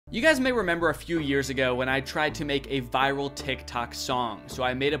You guys may remember a few years ago when I tried to make a viral TikTok song. So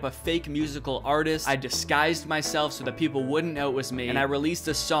I made up a fake musical artist, I disguised myself so that people wouldn't know it was me, and I released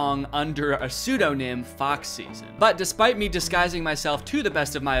a song under a pseudonym, Fox Season. But despite me disguising myself to the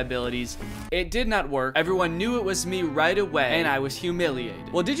best of my abilities, it did not work. Everyone knew it was me right away, and I was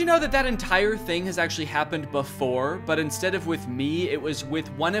humiliated. Well, did you know that that entire thing has actually happened before, but instead of with me, it was with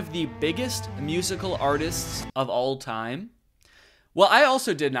one of the biggest musical artists of all time? Well, I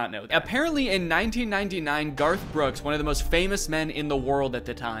also did not know that. Apparently in 1999, Garth Brooks, one of the most famous men in the world at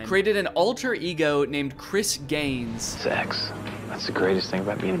the time, created an alter ego named Chris Gaines. Sex. That's the greatest thing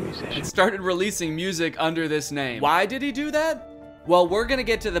about being a musician. And started releasing music under this name. Why did he do that? Well, we're gonna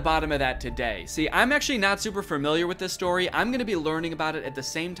get to the bottom of that today. See, I'm actually not super familiar with this story. I'm gonna be learning about it at the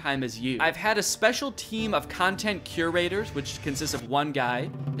same time as you. I've had a special team of content curators, which consists of one guy.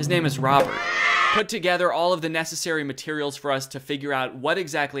 His name is Robert. Put together all of the necessary materials for us to figure out what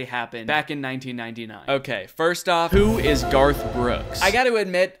exactly happened back in 1999. Okay, first off, who is Garth Brooks? I gotta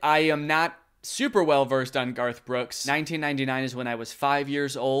admit, I am not super well versed on Garth Brooks. 1999 is when I was 5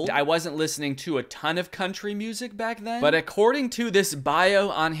 years old. I wasn't listening to a ton of country music back then, but according to this bio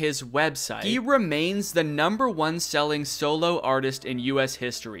on his website, he remains the #1 selling solo artist in US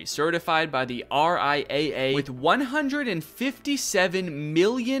history, certified by the RIAA with 157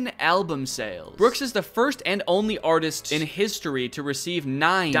 million album sales. Brooks is the first and only artist in history to receive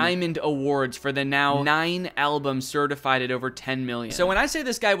 9 Diamond Awards for the now 9 albums certified at over 10 million. So when I say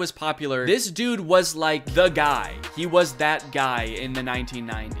this guy was popular, this dude was like the guy. He was that guy in the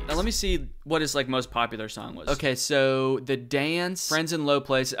 1990s. Now let me see what his like most popular song was. Okay, so The Dance, Friends in Low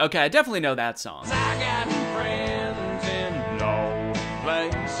Places. Okay, I definitely know that song. I got friends in low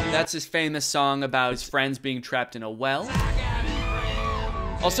places. That's his famous song about his friends being trapped in a well.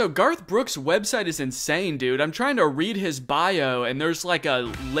 Also, Garth Brooks' website is insane, dude. I'm trying to read his bio, and there's like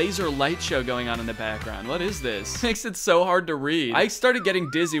a laser light show going on in the background. What is this? Makes it so hard to read. I started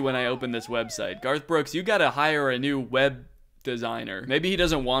getting dizzy when I opened this website. Garth Brooks, you gotta hire a new web designer. Maybe he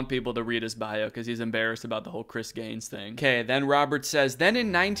doesn't want people to read his bio because he's embarrassed about the whole Chris Gaines thing. Okay, then Robert says, then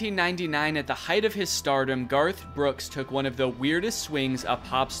in 1999, at the height of his stardom, Garth Brooks took one of the weirdest swings a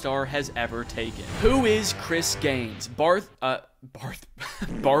pop star has ever taken. Who is Chris Gaines? Barf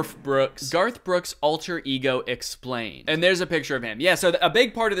Brooks. Garth Brooks' alter ego explained. And there's a picture of him. Yeah, so a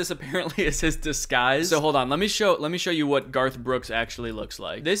big part of this apparently is his disguise. So hold on, let me show you what Garth Brooks actually looks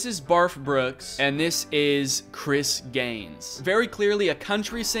like. This is Barf Brooks, and this is Chris Gaines. Very clearly a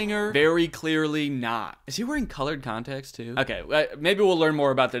country singer, very clearly not. Is he wearing colored contacts too? Okay, maybe we'll learn more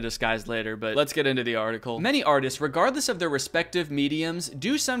about the disguise later, but let's get into the article. Many artists, regardless of their respective mediums,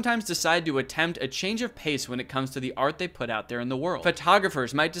 do sometimes decide to attempt a change of pace when it comes to the art they put out there in the world.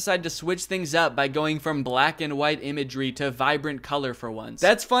 Photographers might decide to switch things up by going from black and white imagery to vibrant color for once.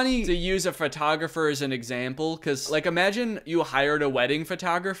 That's funny to use a photographer as an example, because like imagine you hired a wedding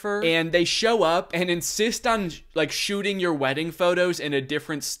photographer and they show up and insist on like shooting your wedding photos in a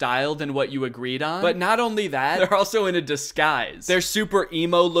different style than what you agreed on. But not only that, they're also in a disguise. They're super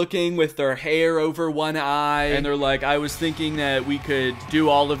emo looking with their hair over one eye, and they're like, I was thinking that we could do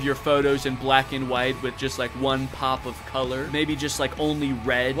all of your photos in black and white with just like one pop of color, maybe just like only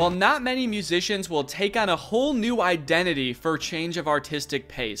red. While not many musicians will take on a whole new identity for change of artistic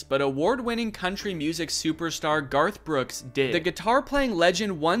pace, but award-winning country music superstar Garth Brooks did. The guitar-playing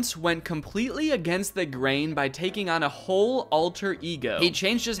legend once went completely against the grain by taking on a whole alter ego. He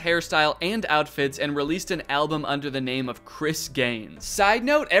changed his hairstyle and outfits and released an album under the name of Chris Gaines. Side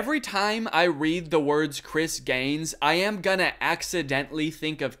note, every time I read the words Chris Gaines, I am gonna accidentally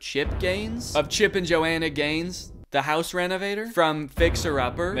think of Chip Gaines, of Chip and Joanna Gaines, the house renovator from Fixer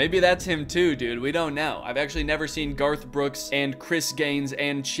Upper. Maybe that's him too, dude. We don't know. I've actually never seen Garth Brooks and Chris Gaines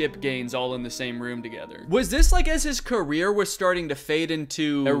and Chip Gaines all in the same room together. Was this like as his career was starting to fade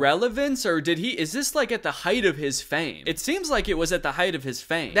into irrelevance, or is this like at the height of his fame? It seems like it was at the height of his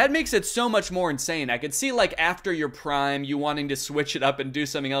fame. That makes it so much more insane. I could see like after your prime, you wanting to switch it up and do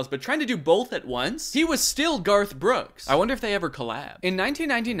something else, but trying to do both at once? He was still Garth Brooks. I wonder if they ever collabed. In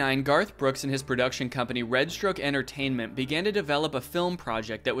 1999, Garth Brooks and his production company Red Stroke Entertainment began to develop a film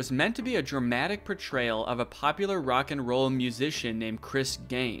project that was meant to be a dramatic portrayal of a popular rock and roll musician named Chris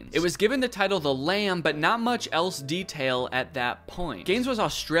Gaines. It was given the title The Lamb, but not much else detail at that point. Gaines was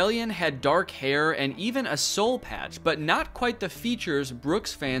Australian, had dark hair, and even a soul patch, but not quite the features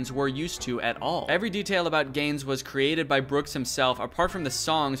Brooks fans were used to at all. Every detail about Gaines was created by Brooks himself, apart from the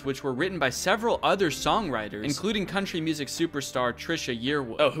songs, which were written by several other songwriters, including country music superstar Trisha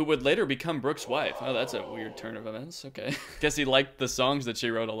Yearwood. Oh, who would later become Brooks' wife. Oh, that's a weird turn of events. Okay. Guess he liked the songs that she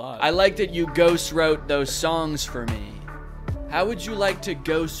wrote a lot. I like that you ghost wrote those songs for me. How would you like to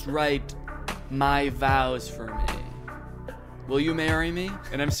ghostwrite my vows for me? Will you marry me?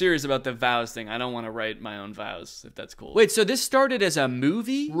 And I'm serious about the vows thing. I don't want to write my own vows, if that's cool. Wait, so this started as a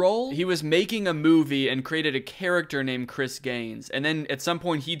movie role? He was making a movie and created a character named Chris Gaines. And then at some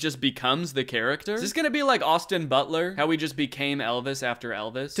point, he just becomes the character? Is this gonna be like Austin Butler? How he just became Elvis after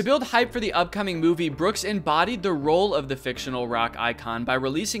Elvis? To build hype for the upcoming movie, Brooks embodied the role of the fictional rock icon by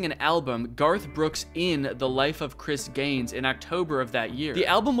releasing an album, Garth Brooks in The Life of Chris Gaines, in October of that year. The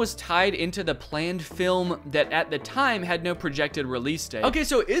album was tied into the planned film that at the time had no projected release date. Okay,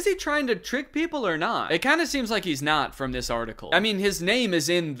 so is he trying to trick people or not? It kind of seems like he's not from this article. I mean, his name is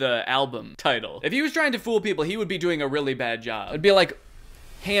in the album title. If he was trying to fool people, he would be doing a really bad job. It'd be like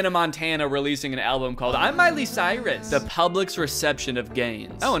Hannah Montana releasing an album called I'm Miley Cyrus. The public's reception of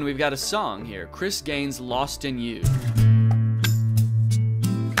Gaines. Oh, and we've got a song here. Chris Gaines, Lost in You.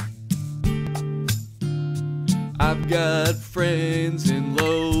 I've got friends in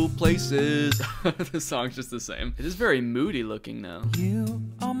low places. The song's just the same. It is very moody looking though. You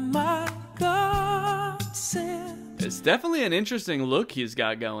are my godsend. It's definitely an interesting look he's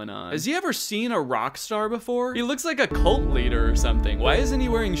got going on. Has he ever seen a rock star before? He looks like a cult leader or something. Why isn't he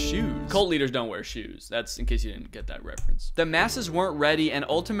wearing shoes? Cult leaders don't wear shoes. That's in case you didn't get that reference. The masses weren't ready and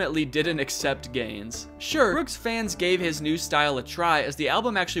ultimately didn't accept Gaines. Sure, Brooks fans gave his new style a try as the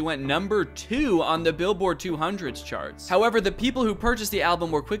album actually went #2 on the Billboard 200s charts. However, the people who purchased the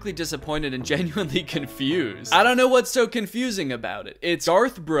album were quickly disappointed and genuinely confused. I don't know what's so confusing about it. It's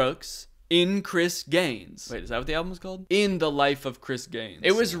Garth Brooks in Chris Gaines. Wait, is that what the album was called? In the Life of Chris Gaines.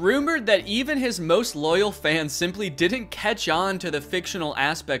 It was rumored that even his most loyal fans simply didn't catch on to the fictional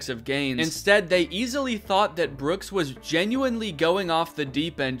aspects of Gaines. Instead, they easily thought that Brooks was genuinely going off the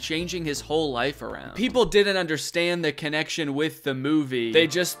deep end, changing his whole life around. People didn't understand the connection with the movie. They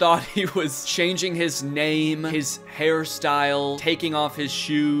just thought he was changing his name, his hairstyle, taking off his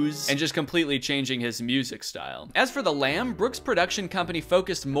shoes, and just completely changing his music style. As for The Lamb, Brooks' production company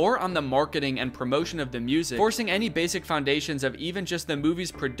focused more on the marketing and promotion of the music, forcing any basic foundations of even just the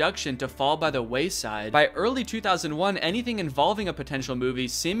movie's production to fall by the wayside. By early 2001, anything involving a potential movie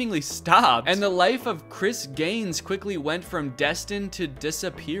seemingly stopped, and the life of Chris Gaines quickly went from destined to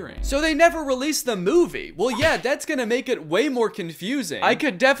disappearing. So they never released the movie. Well, yeah, that's gonna make it way more confusing. I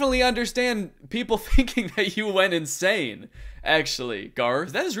could definitely understand people thinking that you went insane. Actually, Garth.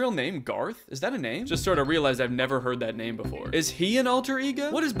 Is that his real name, Garth? Is that a name? Just sort of realized I've never heard that name before. Is he an alter ego?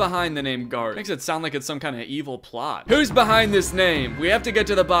 What is behind the name Garth? Makes it sound like it's some kind of evil plot. Who's behind this name? We have to get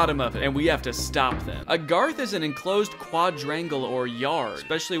to the bottom of it, and we have to stop them. A garth is an enclosed quadrangle or yard,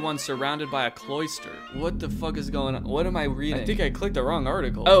 especially one surrounded by a cloister. What the fuck is going on? What am I reading? I think I clicked the wrong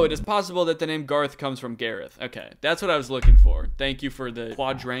article. Oh, it is possible that the name Garth comes from Gareth. Okay, that's what I was looking for. Thank you for the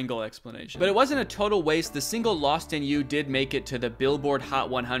quadrangle explanation. But it wasn't a total waste. The single Lost in You did make it to the Billboard Hot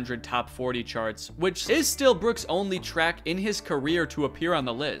 100 Top 40 charts, which is still Brooks' only track in his career to appear on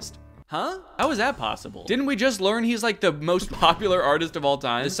the list. Huh? How is that possible? Didn't we just learn he's like the most popular artist of all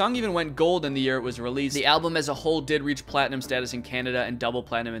time? The song even went gold in the year it was released. The album as a whole did reach platinum status in Canada and double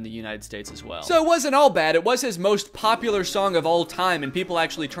platinum in the United States as well. So it wasn't all bad. It was his most popular song of all time, and people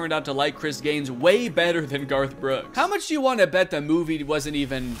actually turned out to like Chris Gaines way better than Garth Brooks. How much do you want to bet the movie wasn't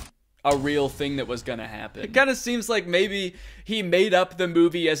even a real thing that was gonna happen? It kind of seems like maybe he made up the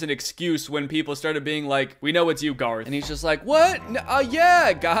movie as an excuse when people started being like, we know it's you, Garth. And he's just like, what?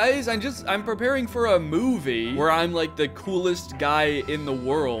 Yeah, guys, I'm preparing for a movie where I'm like the coolest guy in the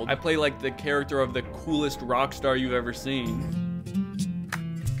world. I play like the character of the coolest rock star you've ever seen.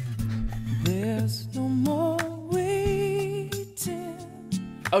 There's no more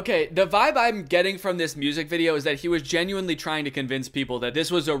Okay, the vibe I'm getting from this music video is that he was genuinely trying to convince people that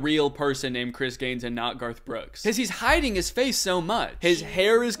this was a real person named Chris Gaines and not Garth Brooks. Because he's hiding his face so much. His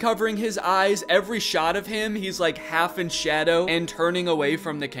hair is covering his eyes. Every shot of him, he's like half in shadow and turning away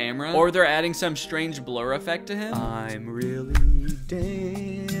from the camera. Or they're adding some strange blur effect to him. I'm really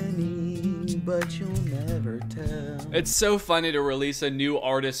Danny, but you'll never tell. It's so funny to release a new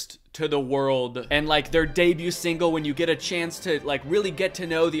artist to the world and like their debut single, when you get a chance to like really get to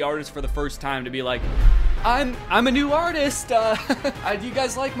know the artist for the first time, to be like, I'm a new artist. Do you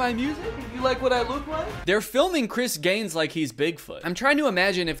guys like my music? Do you like what I look like? They're filming Chris Gaines like he's Bigfoot. I'm trying to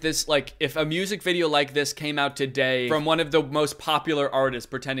imagine if this, like, if a music video like this came out today from one of the most popular artists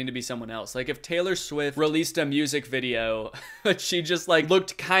pretending to be someone else. Like if Taylor Swift released a music video, but she just like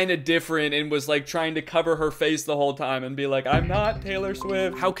looked kind of different and was like trying to cover her face the whole time and be like, I'm not Taylor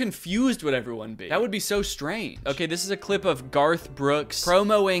Swift. How confused would everyone be? That would be so strange. Okay, this is a clip of Garth Brooks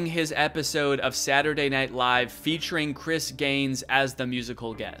promoting his episode of Saturday Night Live featuring Chris Gaines as the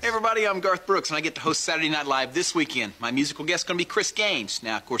musical guest. Hey everybody, I'm Garth Garth Brooks, and I get to host Saturday Night Live this weekend. My musical guest is going to be Chris Gaines.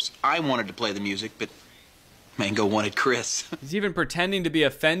 Now, of course, I wanted to play the music, but Mango wanted Chris. He's even pretending to be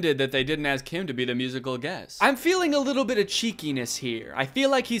offended that they didn't ask him to be the musical guest. I'm feeling a little bit of cheekiness here. I feel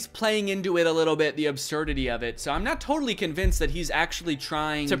like he's playing into it a little bit, the absurdity of it, so I'm not totally convinced that he's actually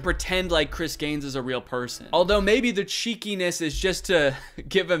trying to pretend like Chris Gaines is a real person. Although maybe the cheekiness is just to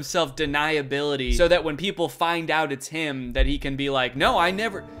give himself deniability so that when people find out it's him, that he can be like, no, I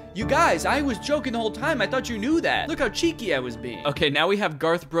never... You guys, I was joking the whole time. I thought you knew that. Look how cheeky I was being. Okay, now we have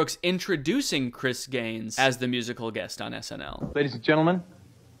Garth Brooks introducing Chris Gaines as the musical guest on SNL. Ladies and gentlemen,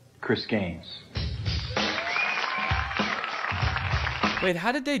 Chris Gaines. Wait,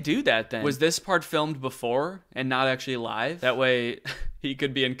 how did they do that then? Was this part filmed before and not actually live? That way he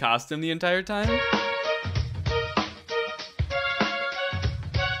could be in costume the entire time?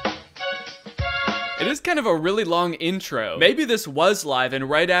 It is kind of a really long intro. Maybe this was live, and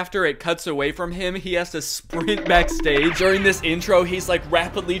right after it cuts away from him, he has to sprint backstage. During this intro, he's like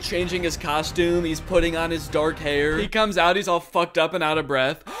rapidly changing his costume. He's putting on his dark hair. He comes out, he's all fucked up and out of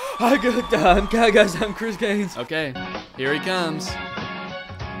breath. Hi guys, I'm Chris Gaines. Okay, here he comes.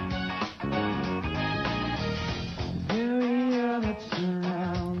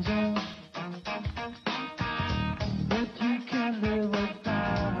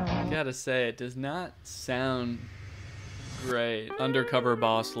 Gotta say, it does not sound great. Undercover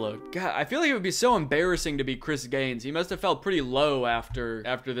boss look. God, I feel like it would be so embarrassing to be Chris Gaines. He must have felt pretty low after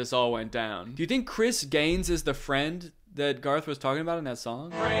this all went down. Do you think Chris Gaines is the friend that Garth was talking about in that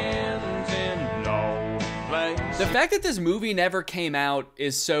song? Friends in no place. The fact that this movie never came out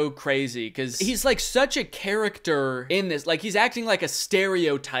is so crazy because he's like such a character in this. Like he's acting like a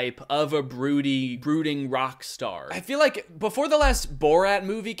stereotype of a brooding rock star. I feel like before the last Borat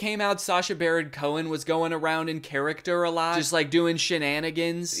movie came out, Sacha Baron Cohen was going around in character a lot, just like doing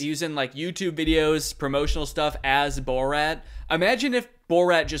shenanigans, using like YouTube videos, promotional stuff as Borat. Imagine if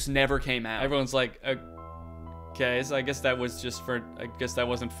Borat just never came out. Everyone's like, okay, so I guess that was just for, I guess that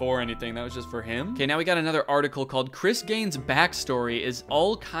wasn't for anything, that was just for him. Okay, now we got another article called Chris Gaines' backstory is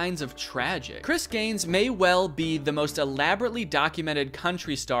all kinds of tragic. Chris Gaines may well be the most elaborately documented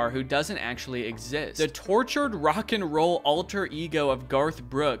country star who doesn't actually exist. The tortured rock and roll alter ego of Garth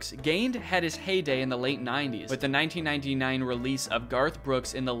Brooks had his heyday in the late 90s with the 1999 release of Garth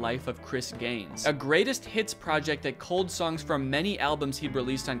Brooks in the Life of Chris Gaines, a greatest hits project that culled songs from many albums he'd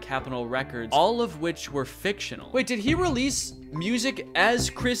released on Capitol Records, all of which were fictional. Wait, did he release music as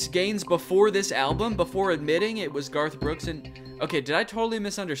Chris Gaines before this album, before admitting it was Garth Brooks? And okay, did I totally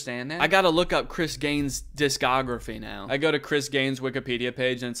misunderstand that? I gotta look up Chris Gaines' discography now. I go to Chris Gaines' Wikipedia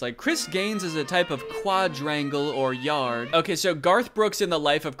page and it's like, Chris Gaines is a type of quadrangle or yard. Okay, so Garth Brooks in the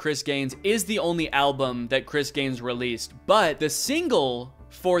Life of Chris Gaines is the only album that Chris Gaines released, but the single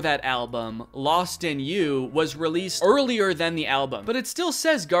for that album, Lost in You, was released earlier than the album, but it still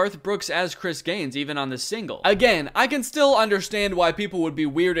says Garth Brooks as Chris Gaines even on the single. Again, I can still understand why people would be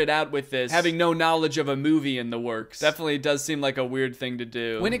weirded out with this, having no knowledge of a movie in the works. Definitely does seem like a weird thing to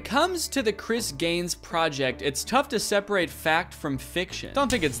do. When it comes to the Chris Gaines project, it's tough to separate fact from fiction.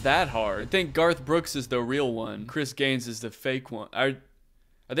 Don't think it's that hard. I think Garth Brooks is the real one. Chris Gaines is the fake one.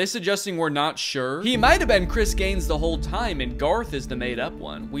 Are they suggesting we're not sure? He might have been Chris Gaines the whole time and Garth is the made-up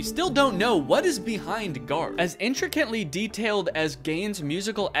one. We still don't know what is behind Garth. As intricately detailed as Gaines'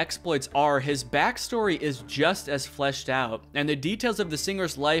 musical exploits are, his backstory is just as fleshed out, and the details of the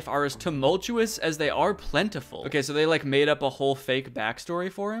singer's life are as tumultuous as they are plentiful. Okay, so they like made up a whole fake backstory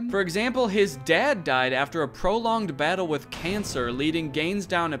for him? For example, his dad died after a prolonged battle with cancer, leading Gaines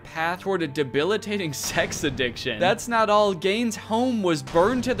down a path toward a debilitating sex addiction. That's not all. Gaines' home was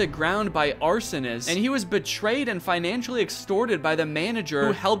burned to the ground by arsonists, and he was betrayed and financially extorted by the manager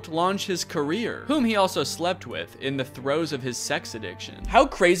who helped launch his career, whom he also slept with in the throes of his sex addiction. How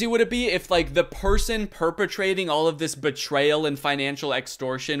crazy would it be if like the person perpetrating all of this betrayal and financial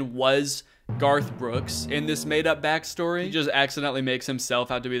extortion was Garth Brooks in this made-up backstory? He just accidentally makes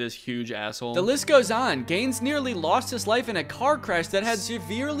himself out to be this huge asshole. The list goes on. Gaines nearly lost his life in a car crash that had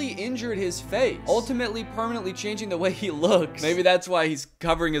severely injured his face, ultimately permanently changing the way he looks. Maybe that's why he's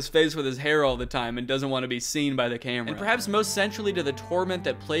covering his face with his hair all the time and doesn't want to be seen by the camera. And perhaps most centrally to the torment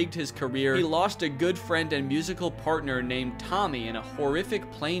that plagued his career, he lost a good friend and musical partner named Tommy in a horrific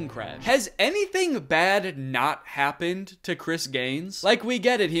plane crash. Has anything bad not happened to Chris Gaines? Like, we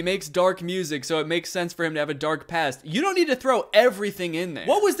get it, he makes dark music, music, so it makes sense for him to have a dark past. You don't need to throw everything in there.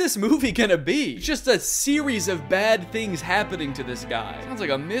 What was this movie gonna be? It's just a series of bad things happening to this guy. Sounds like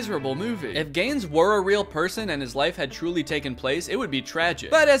a miserable movie. If Gaines were a real person and his life had truly taken place, it would be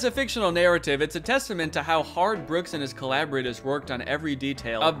tragic. But as a fictional narrative, it's a testament to how hard Brooks and his collaborators worked on every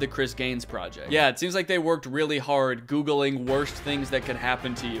detail of the Chris Gaines project. Yeah, it seems like they worked really hard Googling worst things that could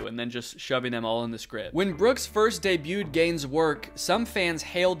happen to you and then just shoving them all in the script. When Brooks first debuted Gaines' work, some fans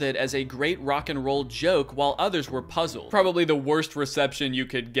hailed it as a great rock and roll joke while others were puzzled. Probably the worst reception you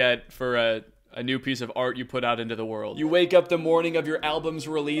could get for a new piece of art you put out into the world. You wake up the morning of your album's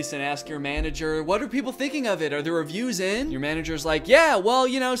release and ask your manager, what are people thinking of it? Are the reviews in? Your manager's like, yeah, well,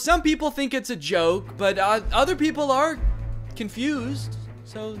 you know, some people think it's a joke, but other people are confused.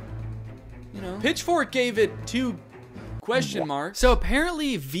 So, you know. Pitchfork gave it 2 question marks. So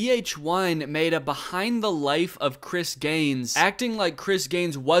apparently VH1 made a behind the life of Chris Gaines, acting like Chris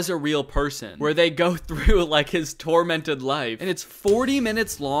Gaines was a real person, where they go through like his tormented life. And it's 40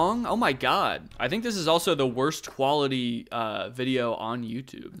 minutes long. Oh my God. I think this is also the worst quality video on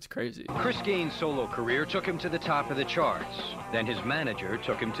YouTube. It's crazy. Chris Gaines' solo career took him to the top of the charts. Then his manager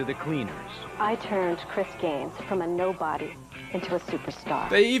took him to the cleaners. I turned Chris Gaines from a nobody into a superstar.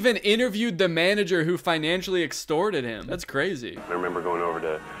 They even interviewed the manager who financially extorted him. That's crazy. I remember going over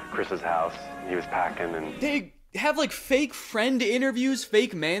to Chris's house. He was packing and... They have like fake friend interviews,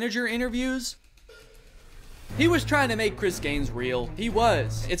 fake manager interviews. He was trying to make Chris Gaines real. He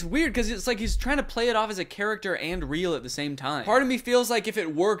was. It's weird because it's like he's trying to play it off as a character and real at the same time. Part of me feels like if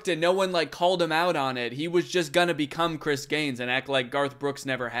it worked and no one like called him out on it, he was just gonna become Chris Gaines and act like Garth Brooks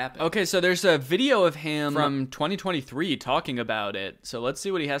never happened. Okay, so there's a video of him from 2023 talking about it. So let's see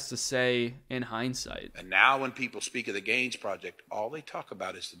what he has to say in hindsight. And now when people speak of the Gaines Project, all they talk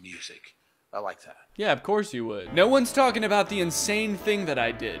about is the music. I like that. Yeah, of course you would. No one's talking about the insane thing that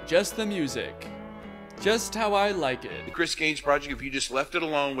I did, just the music. Just how I like it. The Chris Gaines Project, if you just left it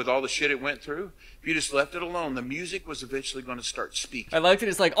alone with all the shit it went through, if you just left it alone, the music was eventually going to start speaking. I like that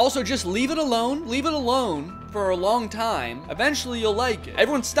it's like, also just leave it alone for a long time. Eventually you'll like it.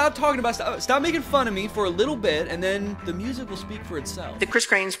 Everyone stop talking about, stop making fun of me for a little bit, and then the music will speak for itself. The Chris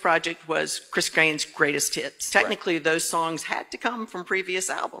Gaines Project was Chris Gaines' greatest hits. Technically, those songs had to come from previous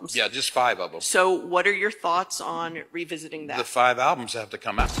albums. Yeah, just 5 of them. So what are your thoughts on revisiting that? The 5 albums have to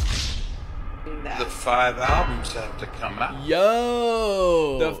come out. The 5 albums have to come out.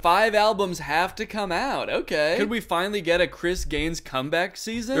 Yo, the 5 albums have to come out. Okay. Could we finally get a Chris Gaines comeback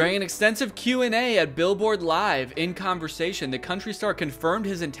season? During an extensive Q&A at Billboard Live, In Conversation, the country star confirmed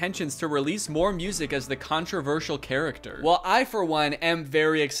his intentions to release more music as the controversial character. Well, I, for one, am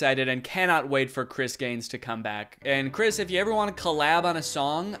very excited and cannot wait for Chris Gaines to come back. And Chris, if you ever want to collab on a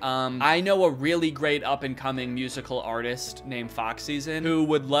song, I know a really great up-and-coming musical artist named Fox Season who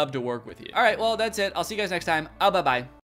would love to work with you. All right. Well, that's it. I'll see you guys next time. Bye-bye.